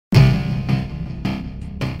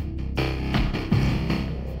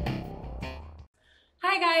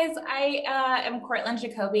guys. I am Cortland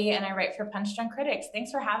Jacoby, and I write for Punch Drunk Critics.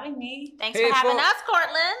 Thanks for having me. Thanks for having us,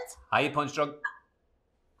 Cortland. Hi, Punch Drunk.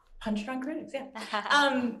 Punch Drunk Critics, yeah.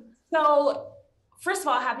 So, first of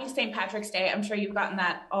all, happy St. Patrick's Day. I'm sure you've gotten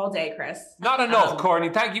that all day, Chris. Not enough, Courtney.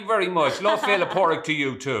 Thank you very much. Lo Féile Porrick to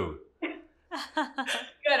you, too. Good,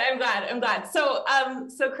 I'm glad. So,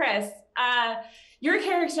 Chris, your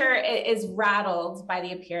character is rattled by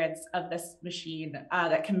the appearance of this machine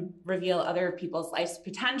that can reveal other people's life's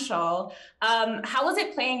potential. How was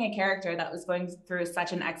it playing a character that was going through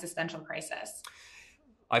such an existential crisis?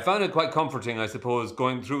 I found it quite comforting, I suppose,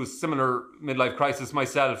 going through a similar midlife crisis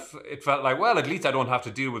myself. It felt like, well, at least I don't have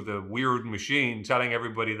to deal with the weird machine telling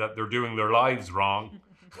everybody that they're doing their lives wrong.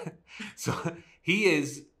 So he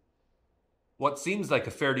is what seems like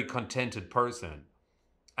a fairly contented person.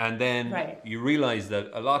 And then you realize that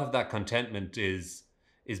a lot of that contentment is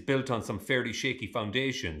built on some fairly shaky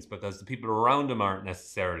foundations because the people around him aren't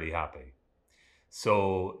necessarily happy.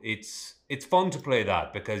 So it's fun to play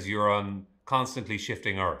that because you're on constantly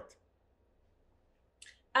shifting earth.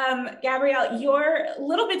 Gabrielle, your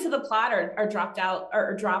little bits of the plot are dropped out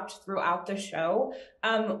or dropped throughout the show.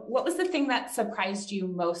 What was the thing that surprised you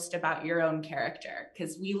most about your own character?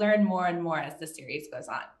 Because we learn more and more as the series goes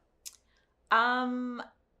on.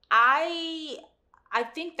 I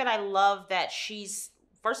think that I love that she's,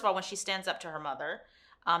 first of all, when she stands up to her mother,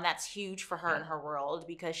 that's huge for her in her world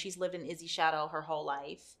because she's lived in Izzy's shadow her whole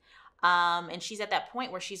life. And she's at that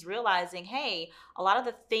point where she's realizing, hey, a lot of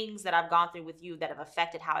the things that I've gone through with you that have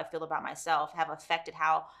affected how I feel about myself have affected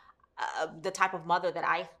how the type of mother that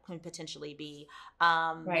I can potentially be,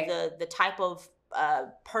 the type of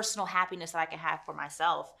personal happiness that I can have for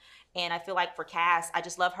myself. And I feel like for Cass, I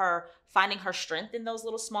just love her finding her strength in those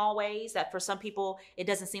little small ways that for some people, it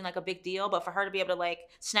doesn't seem like a big deal. But for her to be able to like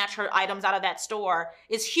snatch her items out of that store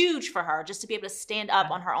is huge for her, just to be able to stand up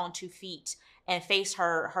on her own 2 feet and face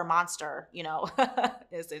her monster, you know,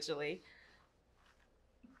 essentially.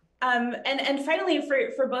 And finally,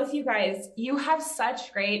 for both you guys, you have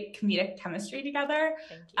such great comedic chemistry together.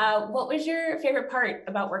 Thank you. What was your favorite part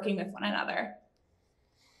about working with one another?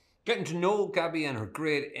 Getting to know Gabby and her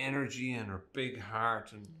great energy and her big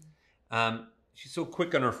heart, and she's so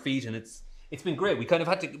quick on her feet, and it's been great. We kind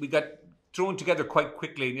of we got thrown together quite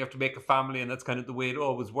quickly, and you have to make a family, and that's kind of the way it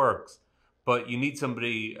always works. But you need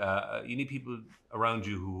somebody, you need people around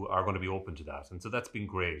you who are going to be open to that, and so that's been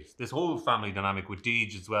great. This whole family dynamic with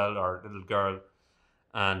Deej as well, our little girl,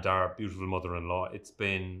 and our beautiful mother-in-law. It's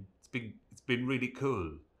been really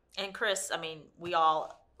cool. And Chris, I mean, we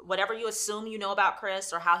all. Whatever you assume you know about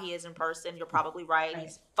Chris or how he is in person, you're probably right.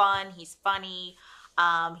 He's fun. He's funny.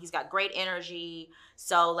 He's got great energy.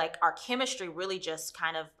 So like our chemistry really just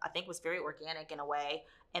kind of, I think, was very organic in a way.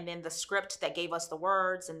 And then the script that gave us the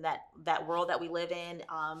words and that world that we live in,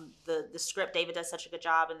 the script, David does such a good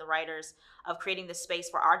job, and the writers of creating the space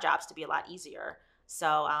for our jobs to be a lot easier.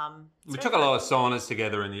 So we took a lot of saunas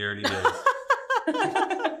together in the early days.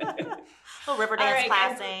 Little river dance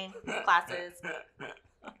classes.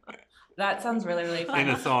 That sounds really, really fun. In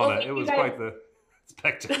a sauna. It was quite the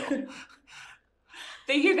spectacle.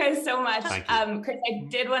 Thank you guys so much. Thank you. Chris, I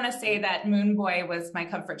did want to say that Moon Boy was my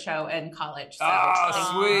comfort show in college. So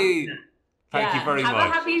sweet. Thank you very much.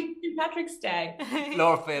 Have a happy St. Patrick's Day.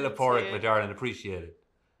 Lo Féile Porrick, my darling. Appreciate it.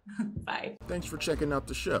 Bye. Thanks for checking out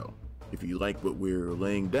the show. If you like what we're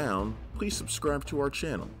laying down, please subscribe to our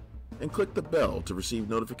channel and click the bell to receive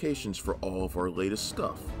notifications for all of our latest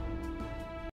stuff.